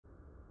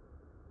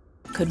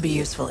Could be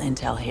useful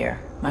intel here.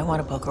 Might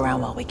want to poke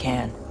around while we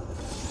can. Step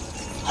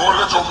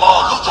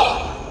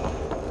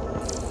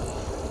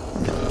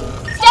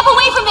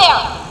away from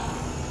there!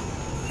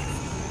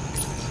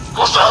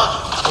 What's that?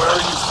 Where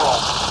are you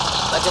from?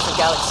 A different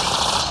galaxy.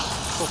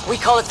 We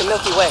call it the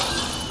Milky Way.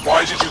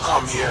 Why did you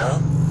come here?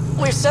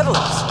 We're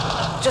settlers.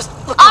 Just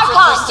looking for a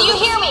place Archon, to do you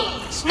live. hear me?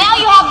 Now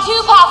you have 2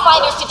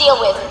 Pathfinders to deal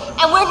with,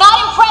 and we're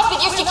not impressed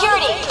with your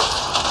security.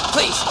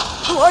 Please,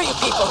 who are you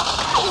people?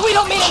 We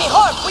don't mean any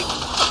harm.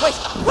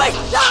 Wait!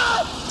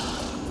 Ah!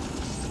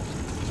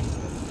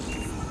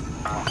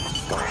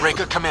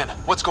 Reka, come in.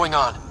 What's going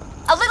on?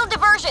 A little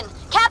diversion.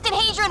 Captain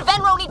Hager and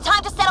Venro need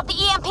time to set up the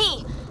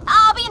EMP.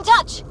 I'll be in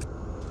touch.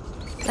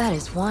 That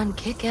is one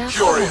kick-ass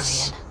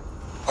Curious.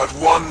 But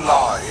one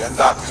lie, and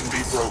that can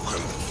be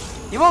broken.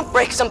 You won't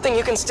break something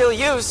you can still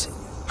use.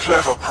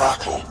 Clever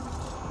prattle.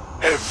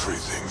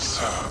 Everything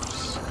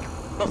serves.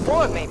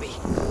 Before, maybe.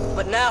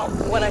 But now,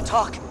 when I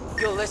talk,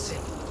 you'll listen.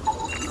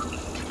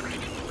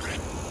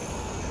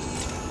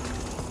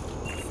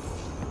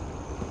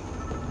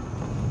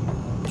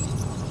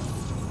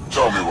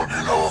 Tell me what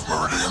you know of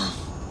Meridian.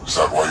 Is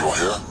that why you're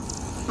here?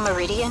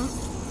 Meridian?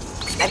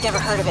 I've never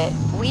heard of it.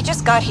 We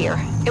just got here.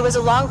 It was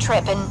a long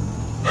trip and...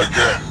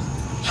 Again,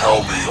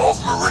 tell me of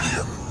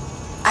Meridian.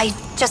 I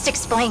just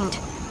explained.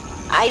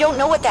 I don't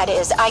know what that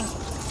is.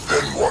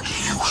 Then what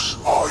use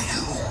are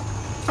you?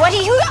 What do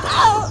you...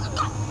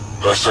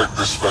 Dissect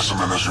this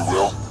specimen as you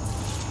will.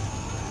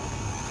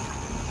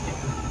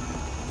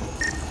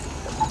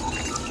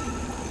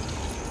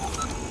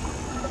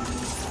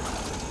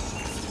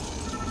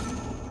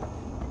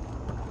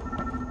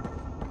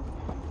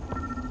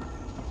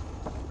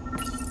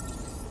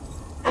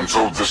 I'm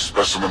told this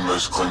specimen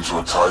lays claim to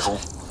a title.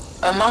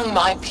 Among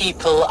my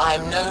people,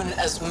 I'm known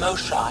as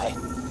Moshai.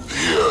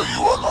 Here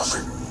you are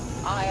nothing.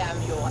 I am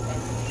your enemy.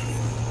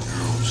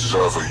 You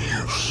serve a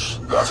use,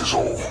 that is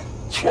all.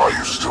 It's why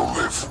you still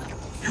live.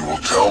 You will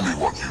tell me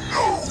what you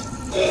know,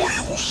 or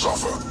you will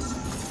suffer.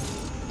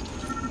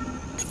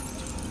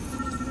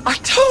 I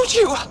told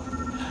you!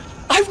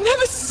 I've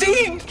never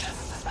seen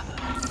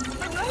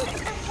the moon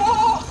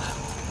before!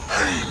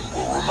 Pain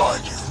will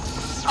remind you.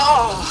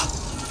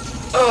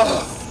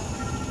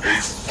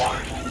 A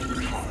final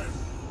time.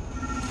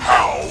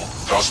 How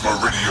does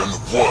Meridian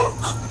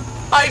work?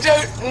 I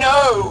don't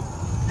know!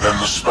 Then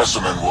the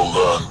specimen will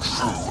learn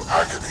true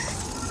agony.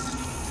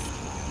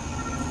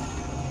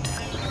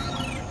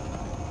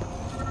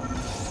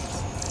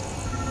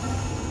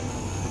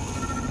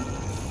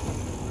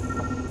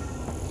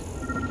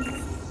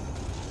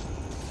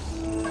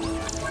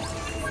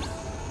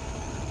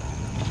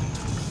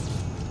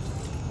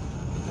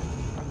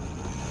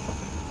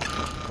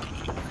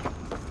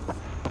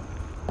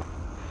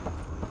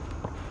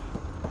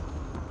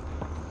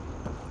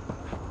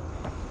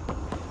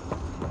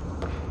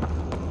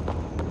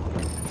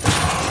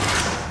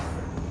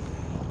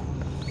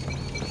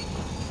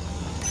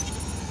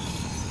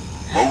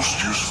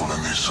 Most useful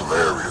in these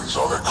Solarians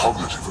are their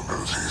cognitive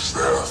abilities.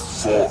 Their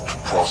thought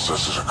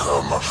processes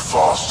occur much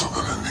faster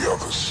than in the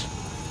others.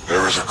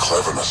 There is a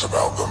cleverness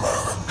about them,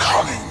 a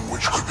cunning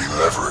which could be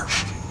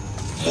leveraged.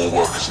 More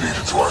work is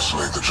needed to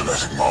isolate the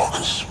genetic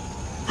markers.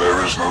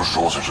 There is no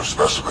shortage of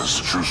specimens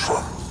to choose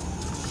from.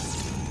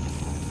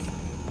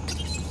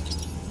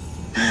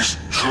 These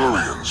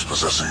Turians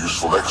possess a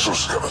useful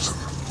exoskeleton.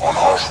 On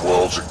harsh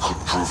worlds it could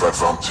prove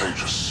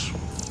advantageous.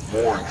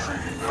 More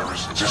intriguing, there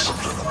is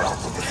discipline about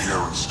them,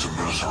 adherence to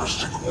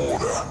militaristic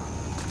order,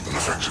 an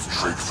effective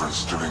trait for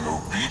instilling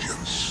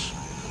obedience.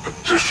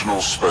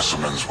 Additional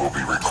specimens will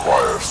be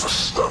required for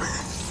study.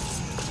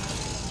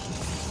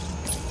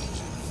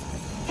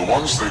 The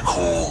ones they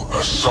call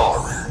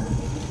Asari,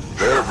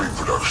 their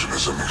reproduction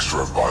is a mixture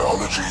of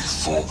biology,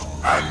 thought,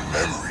 and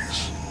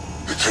memories.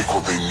 They take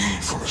what they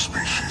need from a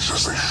species,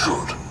 as they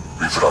should.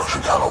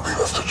 Reproduction cannot be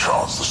left to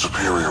chance. The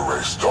superior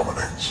race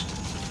dominates.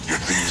 Yet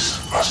these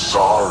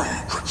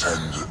Asari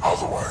pretend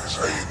otherwise,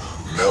 a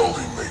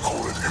melding they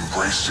call it,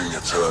 embracing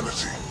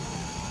eternity.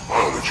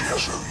 Biology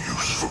has no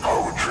use for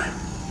poetry.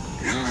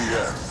 In the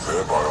end,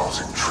 their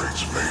biotic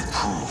traits may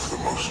prove the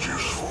most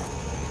useful.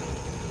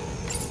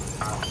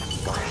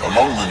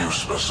 Among the new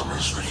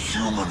specimens, the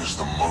human is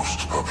the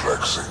most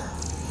perplexing.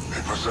 They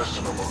possess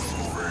an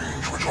emotional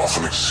range which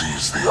often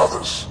exceeds the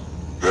others.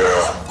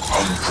 Their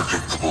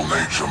unpredictable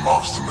nature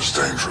marks them as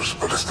dangerous,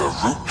 but if the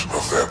root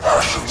of their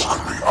passions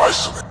could be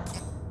isolated,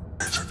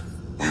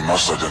 we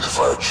must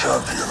identify a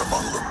champion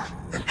among them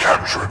and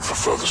capture it for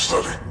further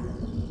study.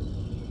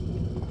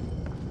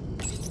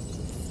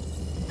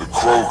 The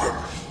Krogan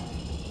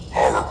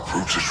are a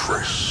brutish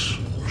race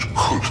which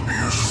could be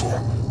useful.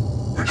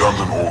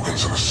 Redundant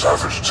organs and a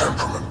savage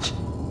temperament,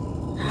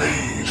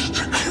 made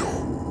to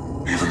kill.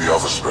 Even the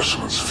other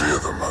specimens fear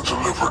them. A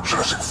deliberate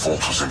genetic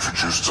fault was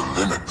introduced to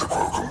limit the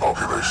Krogan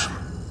population.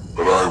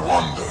 But I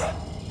wonder,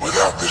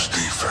 without this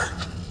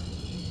defect,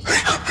 they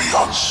could be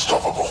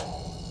unstoppable.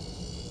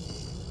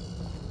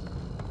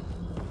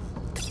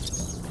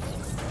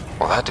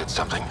 Well, that did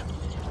something.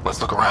 Let's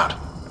look around.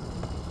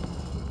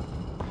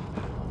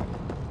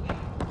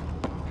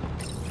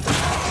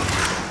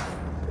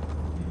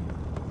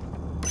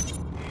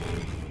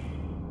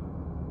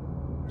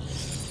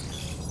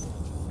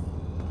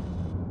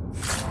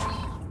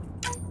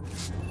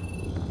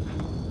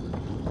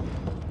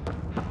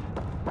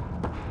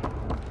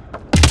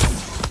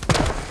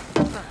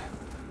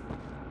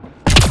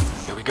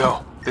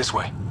 go. This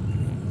way.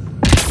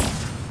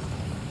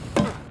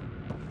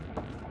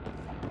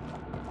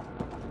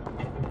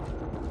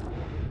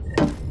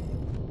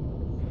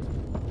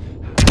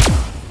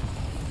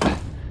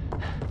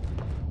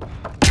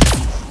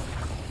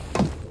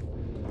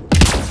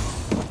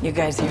 You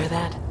guys hear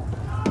that?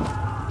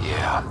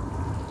 Yeah.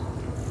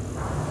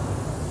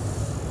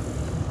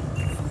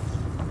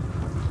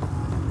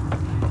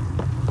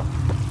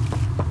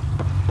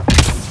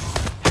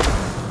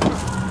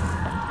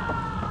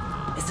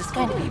 Is this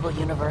kind of evil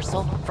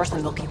universal? First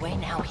the Milky Way,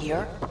 now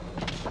here?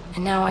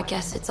 And now I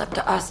guess it's up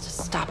to us to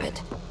stop it.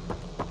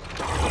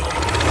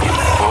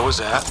 What was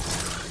that?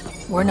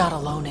 We're not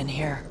alone in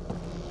here.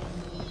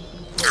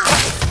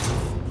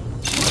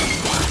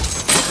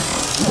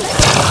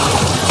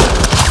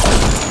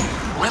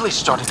 Really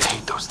starting to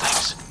hate those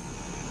things.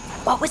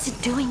 What was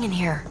it doing in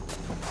here?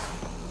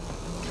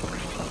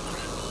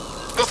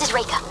 This is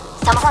Reka.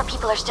 Some of our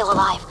people are still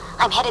alive.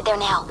 I'm headed there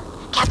now.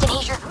 Captain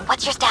Hager,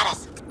 what's your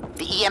status?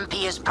 The EMP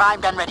is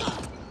primed and ready.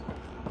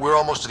 We're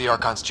almost to the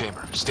Archon's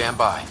chamber. Stand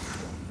by.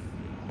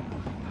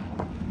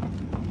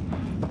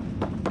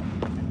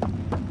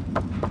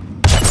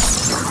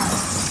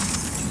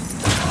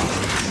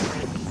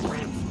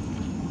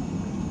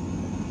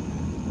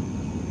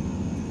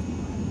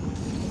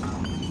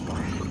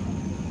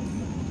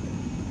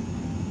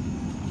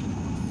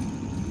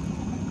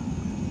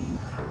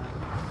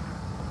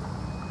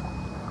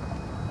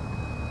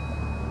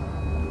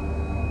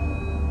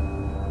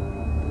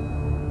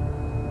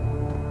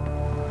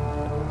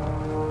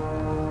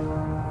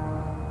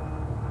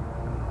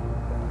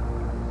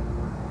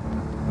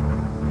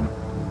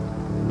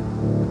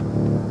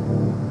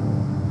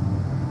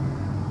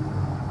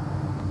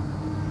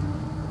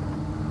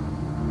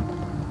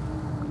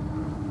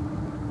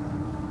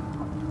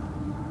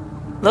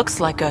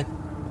 Looks like a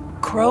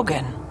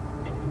Krogan.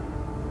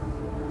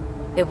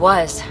 It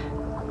was.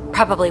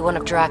 Probably one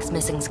of Drax's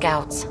missing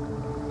scouts.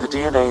 The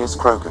DNA is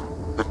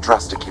Krogan, but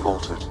drastically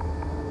altered.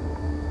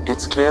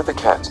 It's clear the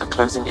cant are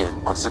closing in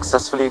on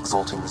successfully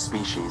exalting the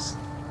species.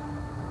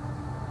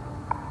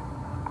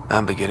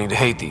 I'm beginning to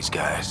hate these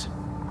guys.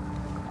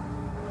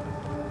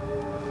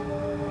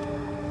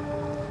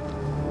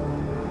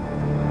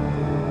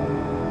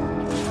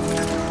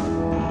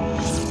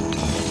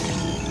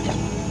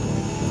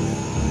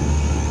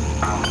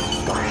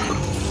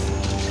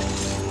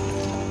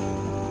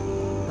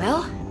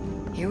 Well,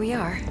 here we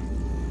are.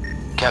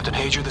 Captain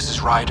Hager, this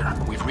is Ryder.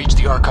 We've reached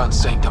the Archon's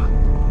sanctum.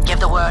 Give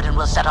the word and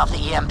we'll set off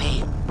the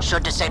EMP.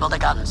 Should disable the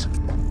guns.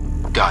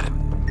 Got it.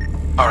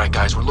 Alright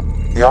guys,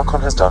 The Archon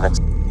has done it.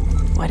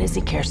 Why does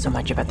he care so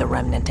much about the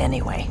Remnant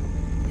anyway?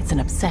 It's an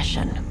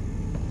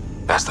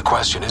obsession. That's the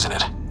question, isn't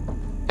it?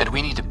 And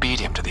we need to beat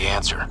him to the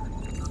answer.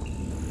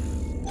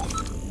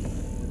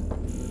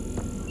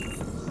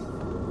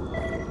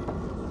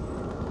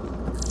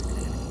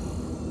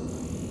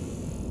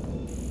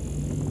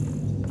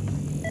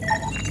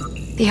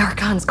 The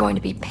Archon's going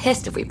to be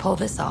pissed if we pull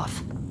this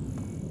off.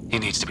 He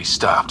needs to be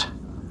stopped.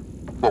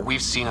 What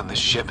we've seen on this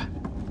ship,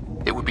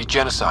 it would be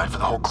genocide for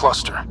the whole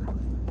cluster.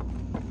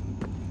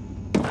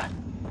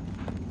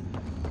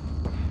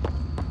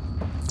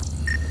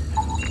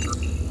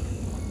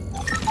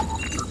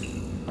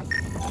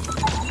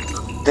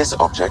 This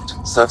object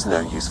serves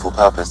no useful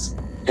purpose.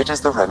 It is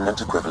the remnant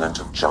equivalent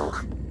of junk.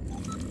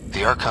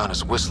 The Archon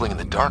is whistling in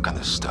the dark on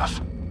this stuff.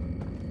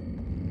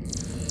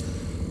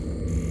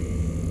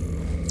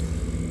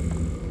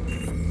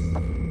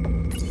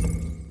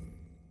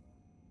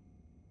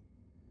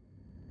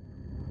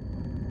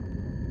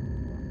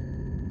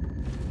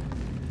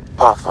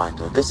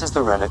 Pathfinder, this is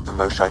the relic the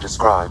Moshai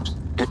described.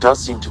 It does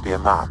seem to be a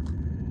map.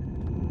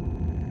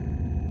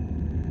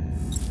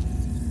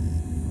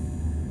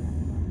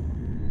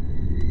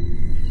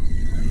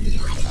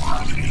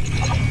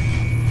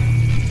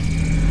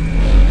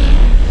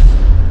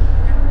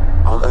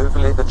 I'll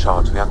overlay the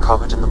chart we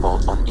uncovered in the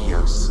vault on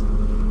Eos.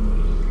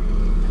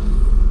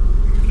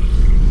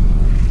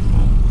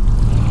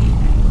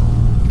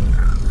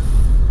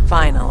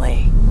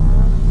 Finally.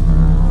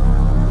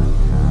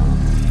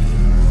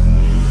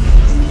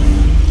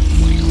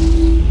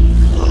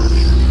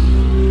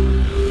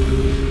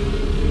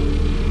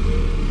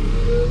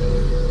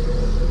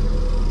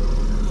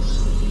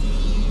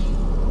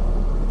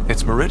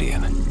 It's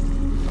Meridian.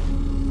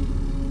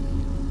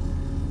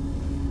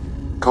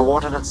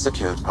 Coordinates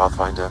secured,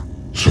 Pathfinder.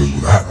 So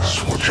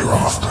that's what you're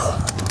after.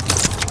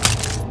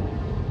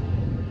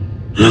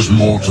 There's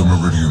more to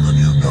Meridian than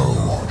you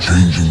know.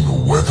 Changing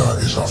the weather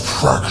is a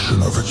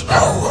fraction of its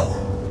power,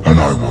 and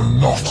I will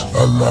not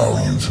allow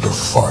you to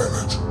defile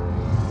it.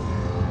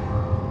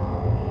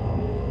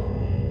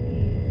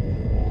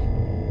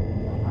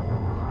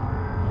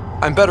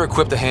 I'm better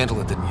equipped to handle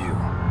it than you.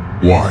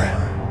 Why?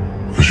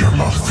 Because you have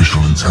an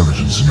artificial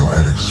intelligence in your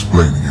head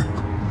explaining it.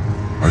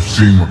 I've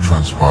seen what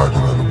transpired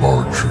in the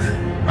laboratory,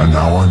 and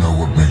now I know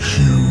what makes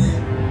you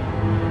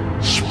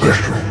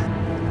special.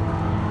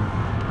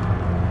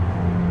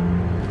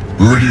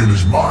 Meridian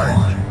is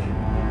mine.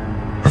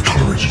 I've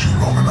tolerated you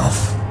long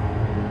enough.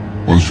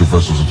 Once your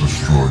vessels are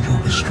destroyed,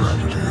 you'll be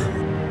stranded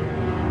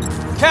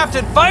here.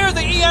 Captain, fire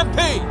the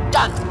EMP!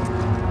 Done.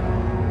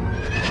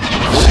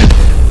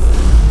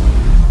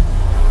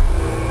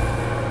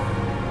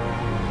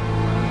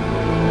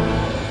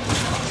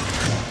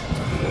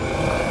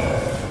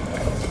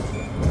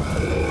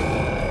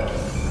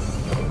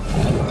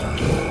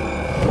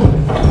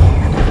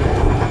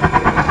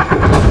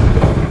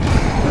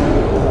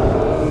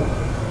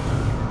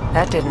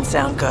 That didn't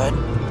sound good.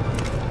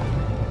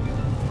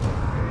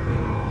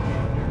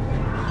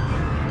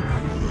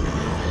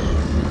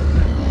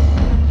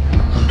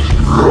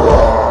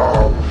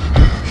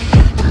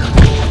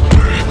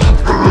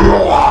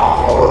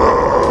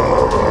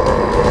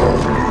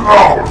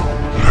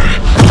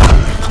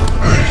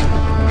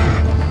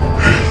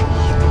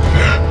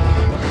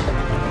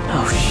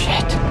 Oh,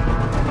 shit.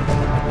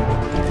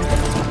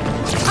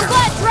 I'm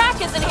glad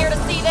Drac isn't here to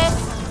see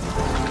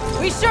this.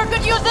 We sure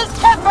could use his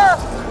temper.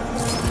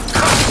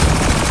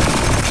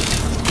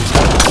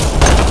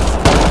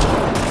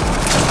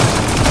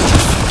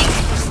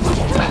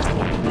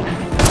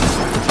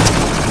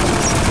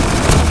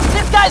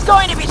 This guy's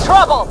going to be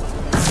trouble.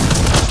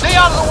 Stay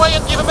out of the way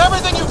and give him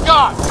everything you've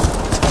got!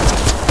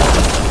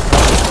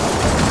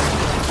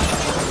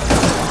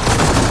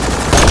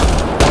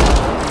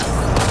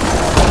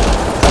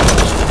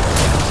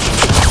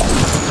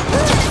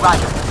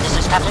 Roger, this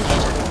is Captain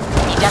Hazer.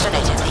 He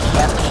detonated the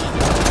EMP.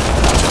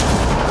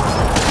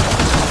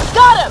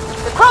 Got him!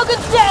 The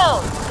Krogan's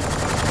down!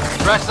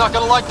 Drac's not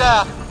gonna like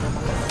that.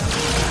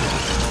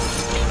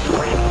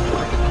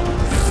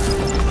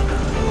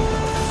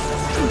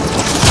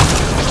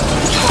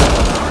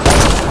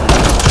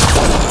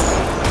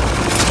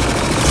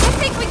 I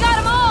think we got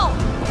them all!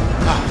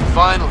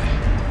 Finally.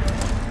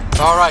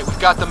 Alright, we've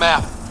got the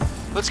map.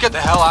 Let's get the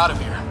hell out of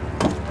here.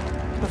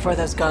 Before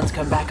those guns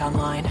come back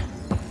online.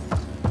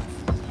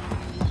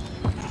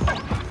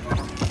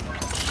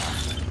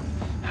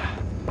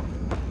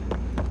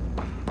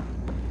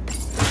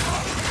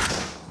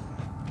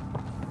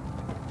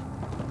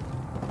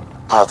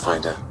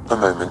 Pathfinder, a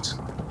moment.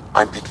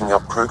 I'm picking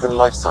up Krogan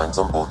life signs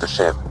on board the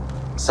ship.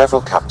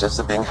 Several captives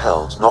are being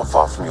held not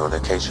far from your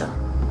location.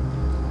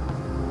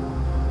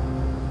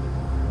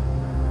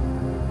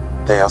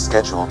 They are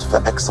scheduled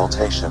for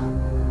exaltation.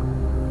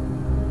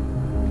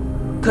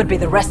 Could be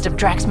the rest of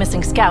Drac's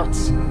missing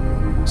scouts.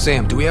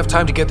 Sam, do we have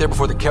time to get there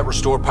before the Ket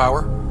restore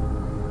power?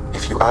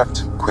 If you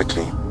act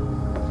quickly,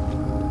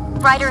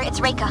 Ryder, it's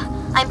Reika.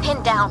 I'm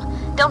pinned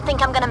down. Don't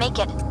think I'm gonna make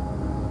it.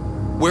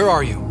 Where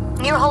are you?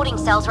 Near holding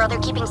cells where they're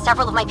keeping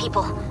several of my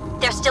people.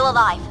 They're still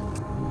alive.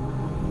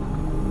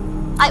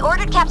 I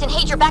ordered Captain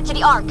Hager back to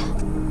the Ark.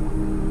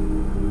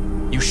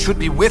 You should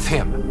be with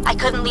him. I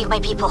couldn't leave my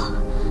people.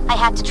 I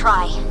had to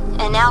try.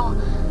 And now,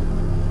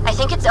 I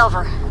think it's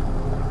over.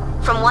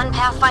 From one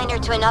Pathfinder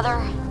to another,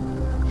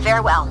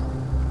 farewell.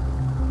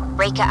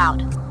 Reika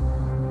out.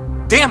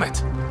 Damn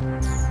it!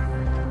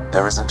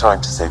 there isn't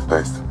time to save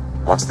both.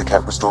 Once the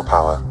Ket restore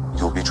power,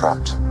 you'll be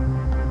trapped.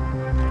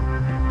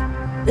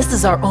 This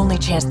is our only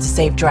chance to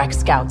save Drac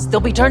scouts. They'll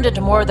be turned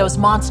into more of those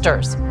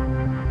monsters.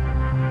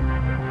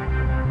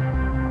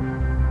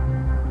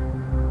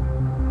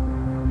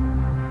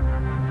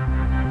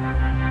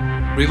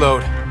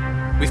 Reload.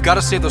 We've got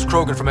to save those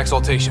Krogan from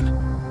exaltation.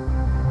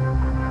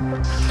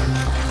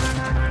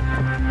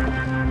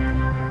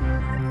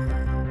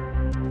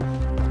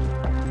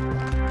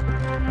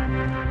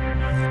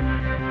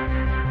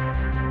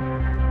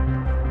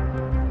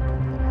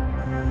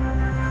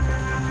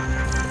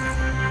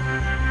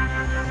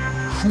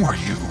 Who are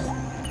you?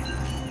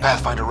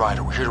 Pathfinder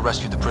Ryder, we're here to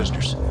rescue the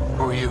prisoners.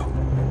 Who are you?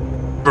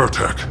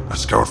 Burtek, a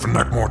scout for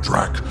Nakmor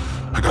Drac.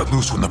 I got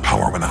loose when the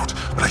power went out,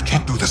 but I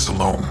can't do this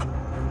alone.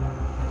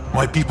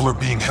 My people are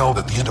being held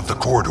at the end of the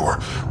corridor,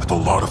 with a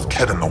lot of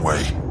Ket in the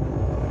way.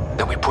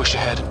 Then we push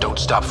ahead and don't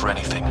stop for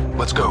anything.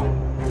 Let's go.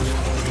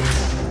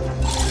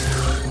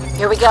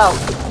 Here we go.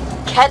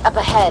 Ket up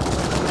ahead.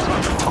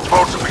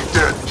 About to be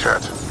dead,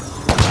 Ket.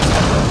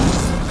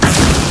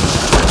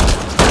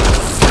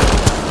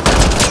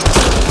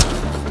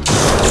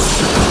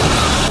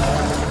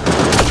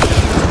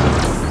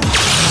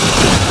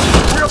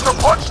 We have to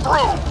punch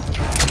through!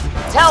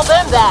 Tell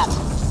them that!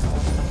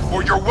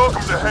 Or you're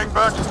welcome to hang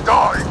back and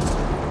die!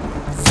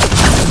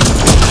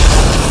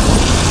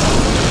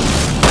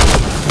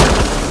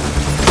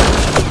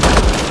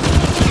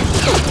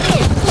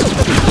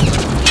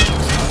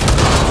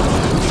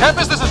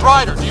 Tempest, this is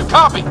Ryder. Do you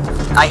copy?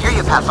 I hear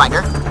you,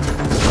 Pathfinder.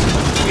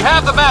 We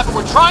have the map and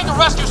we're trying to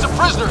rescue some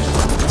prisoners.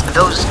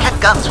 Those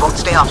Ket guns won't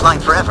stay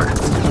offline forever.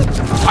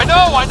 I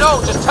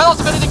know. Just tell us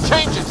if anything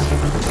changes.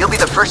 You'll be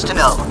the first to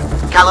know.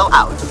 Callow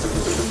out.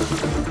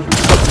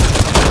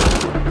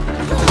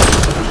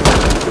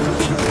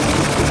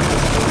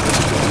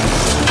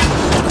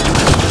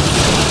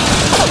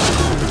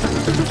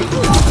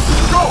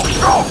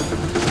 Go!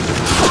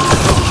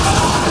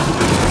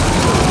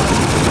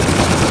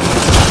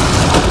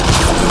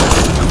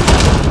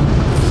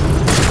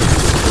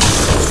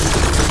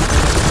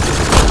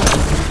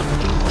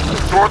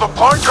 You're the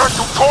pine guards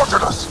who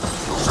tortured us!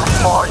 Those are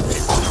my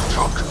people, you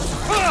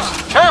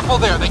careful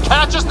there! They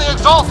catch us, they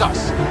exalt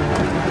us!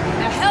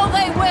 The hell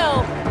they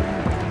will!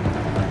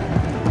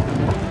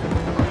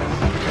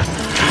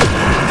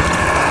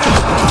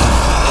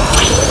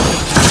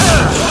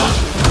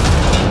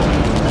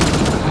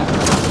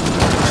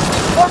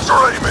 What's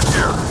your aim in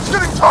here? It's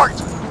getting tight!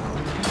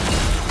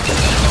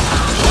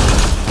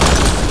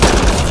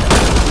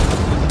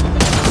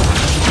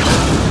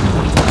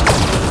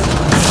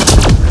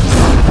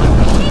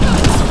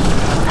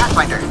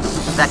 Pathfinder,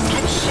 that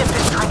kid ship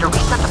is trying to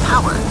reset the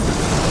power.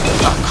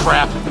 Oh,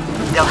 crap.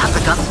 They'll have the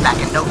guns back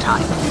in no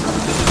time.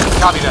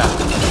 Copy that.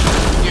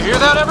 You hear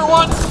that,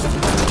 everyone?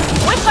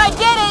 Wish I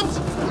didn't!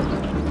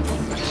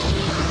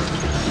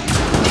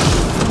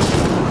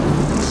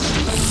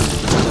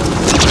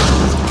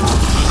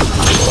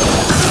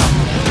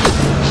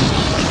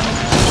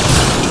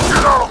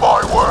 Get out of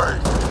my way!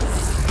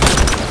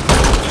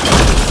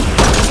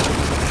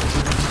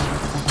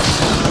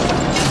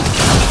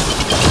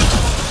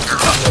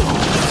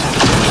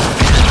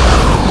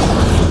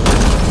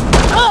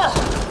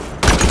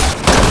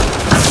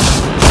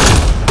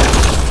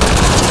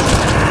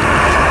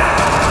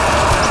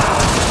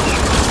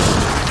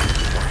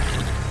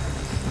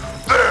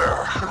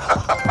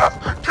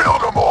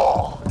 Killed them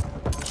all!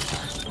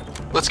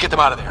 Let's get them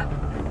out of there.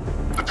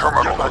 The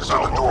terminal next to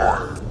the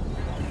door.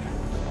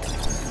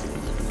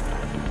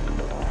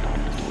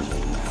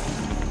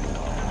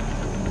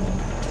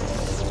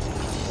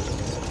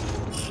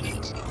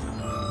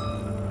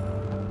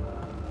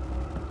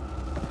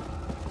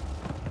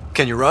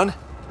 Can you run?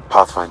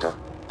 Pathfinder,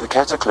 the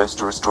Ket are close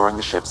to restoring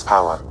the ship's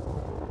power.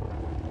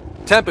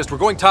 Tempest, we're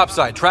going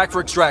topside. Track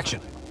for extraction.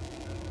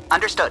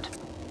 Understood.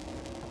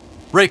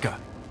 Reika.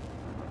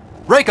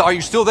 Reika, are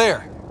you still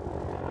there?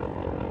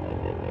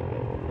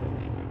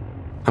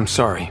 I'm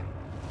sorry.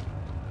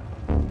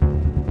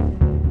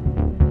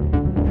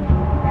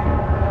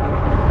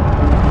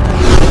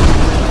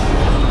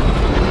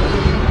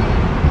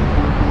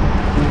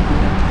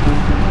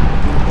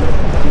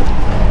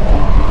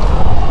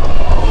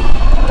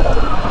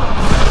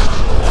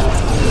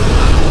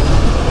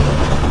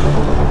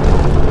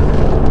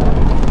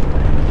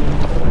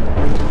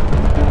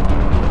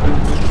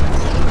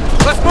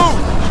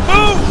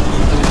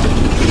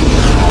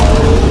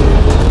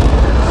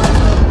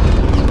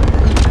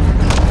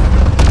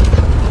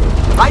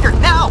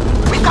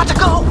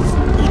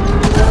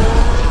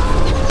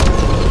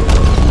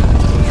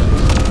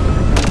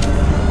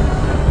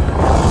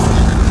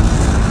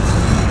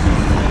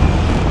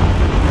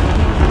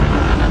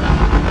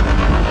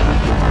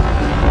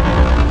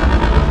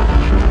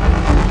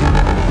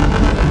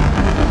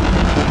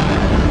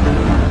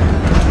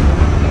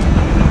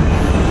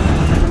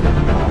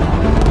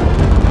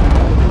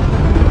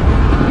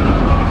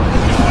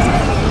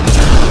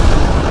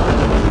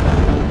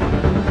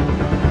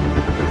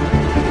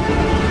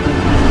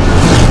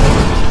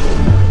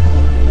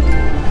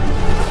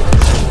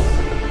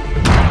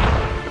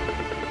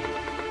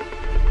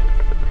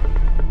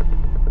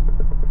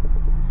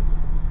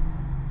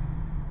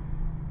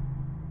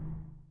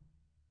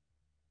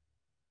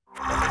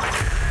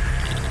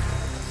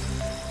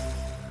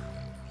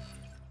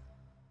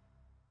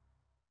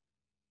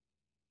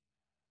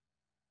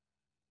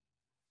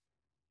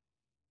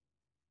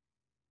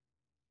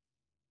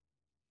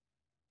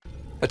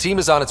 A team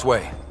is on its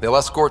way. They'll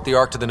escort the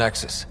Ark to the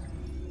Nexus.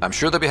 I'm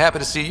sure they'll be happy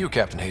to see you,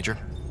 Captain Hager.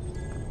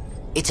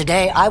 It's a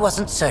day I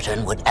wasn't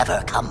certain would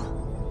ever come.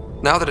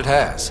 Now that it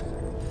has,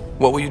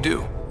 what will you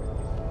do?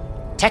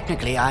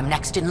 Technically, I'm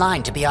next in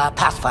line to be our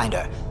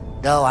Pathfinder,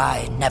 though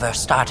I never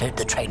started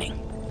the training.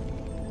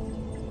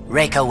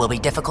 Reika will be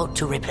difficult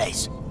to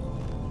replace.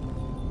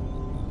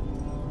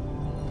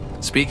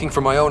 Speaking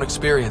from my own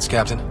experience,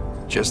 Captain,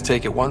 just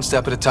take it one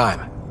step at a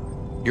time.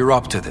 You're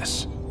up to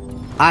this.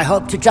 I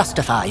hope to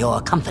justify your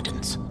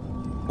confidence.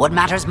 What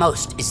matters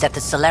most is that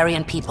the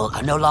Solarian people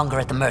are no longer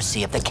at the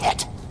mercy of the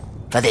Ket.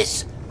 For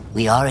this,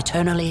 we are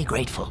eternally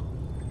grateful.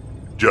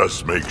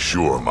 Just make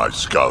sure my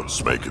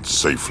scouts make it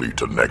safely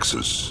to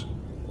Nexus.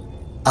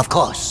 Of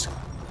course.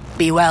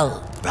 Be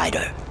well,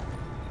 Ryder.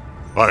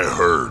 I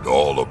heard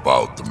all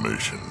about the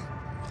mission.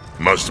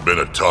 Must have been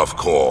a tough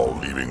call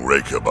leaving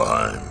Reika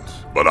behind,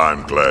 but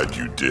I'm glad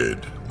you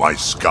did. My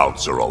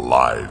scouts are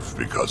alive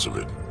because of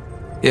it.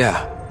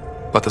 Yeah,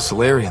 but the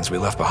Solarians we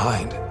left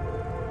behind.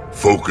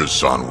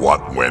 Focus on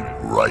what went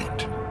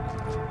right.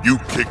 You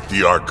kicked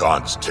the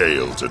Archon's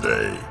tail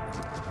today.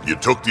 You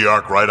took the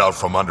Ark right out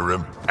from under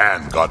him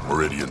and got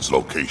Meridian's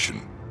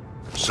location.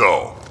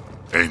 So,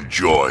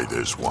 enjoy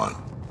this one.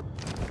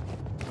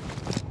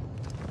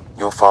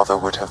 Your father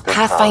would have been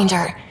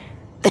Pathfinder,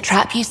 the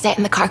trap you set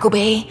in the cargo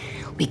bay,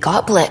 we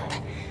got Blip.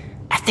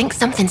 I think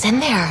something's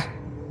in there.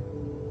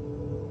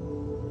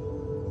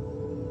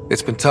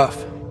 It's been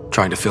tough,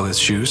 trying to fill his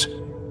shoes.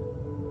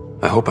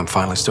 I hope I'm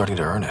finally starting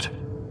to earn it.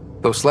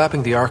 Though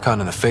slapping the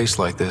Archon in the face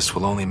like this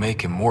will only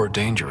make him more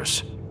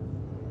dangerous.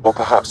 Or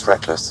perhaps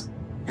reckless.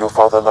 Your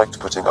father liked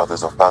putting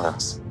others off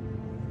balance.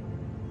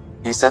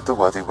 He said the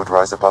worthy would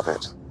rise above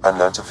it and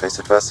learn to face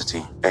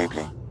adversity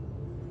ably.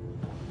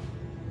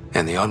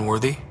 And the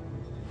unworthy?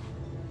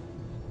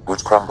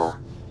 would crumble.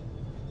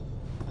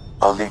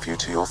 I'll leave you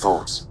to your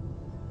thoughts.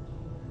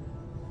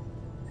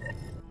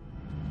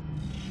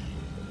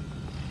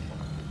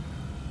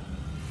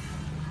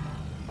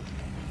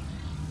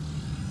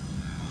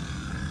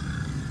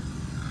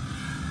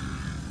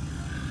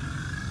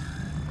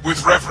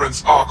 With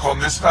reverence, Archon,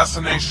 this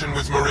fascination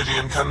with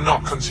Meridian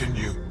cannot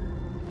continue.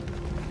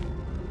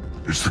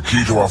 It's the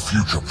key to our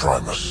future,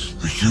 Primus.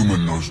 The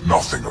human knows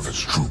nothing of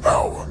its true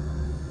power.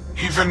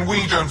 Even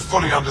we don't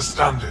fully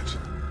understand it.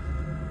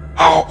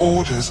 Our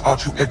orders are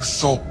to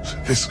exalt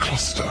this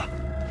cluster,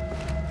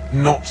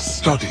 not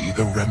study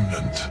the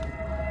remnant.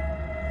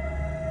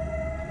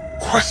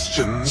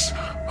 Questions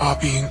are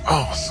being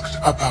asked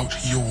about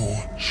your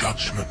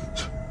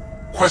judgment.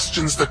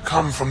 Questions that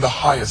come from the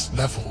highest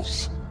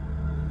levels.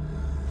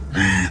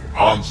 The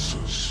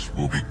answers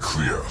will be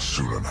clear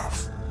soon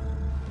enough.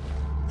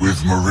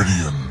 With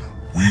Meridian,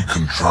 we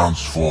can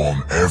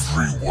transform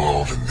every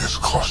world in this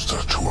cluster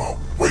to a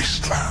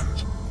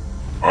wasteland.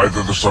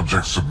 Either the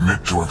subjects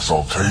submit to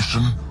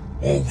exaltation,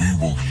 or we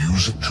will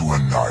use it to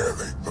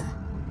annihilate them.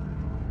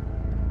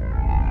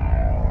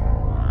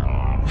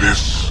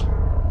 This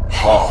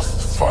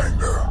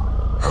Pathfinder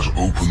has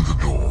opened the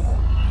door.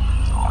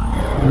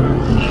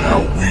 Now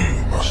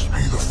we must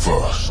be the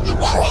first to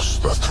cross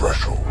the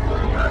threshold.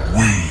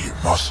 We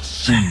must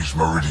seize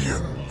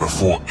Meridian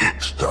before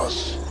it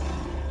does.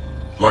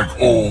 Like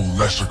all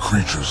lesser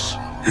creatures,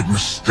 it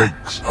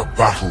mistakes a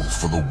battle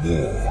for the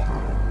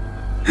war.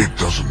 It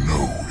doesn't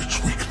know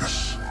its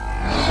weakness.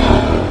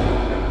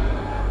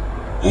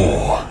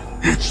 Or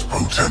its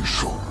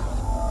potential.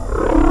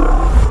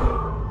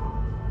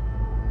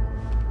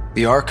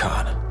 The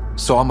Archon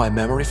saw my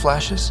memory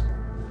flashes?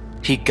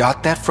 He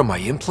got that from my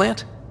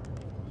implant?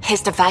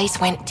 His device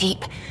went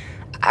deep.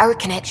 Our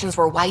connections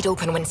were wide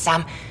open when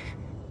Sam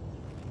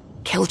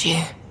killed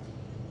you.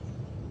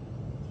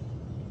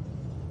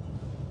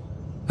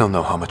 He'll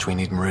know how much we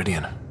need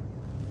Meridian.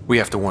 We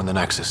have to warn the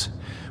Nexus.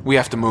 We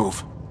have to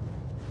move.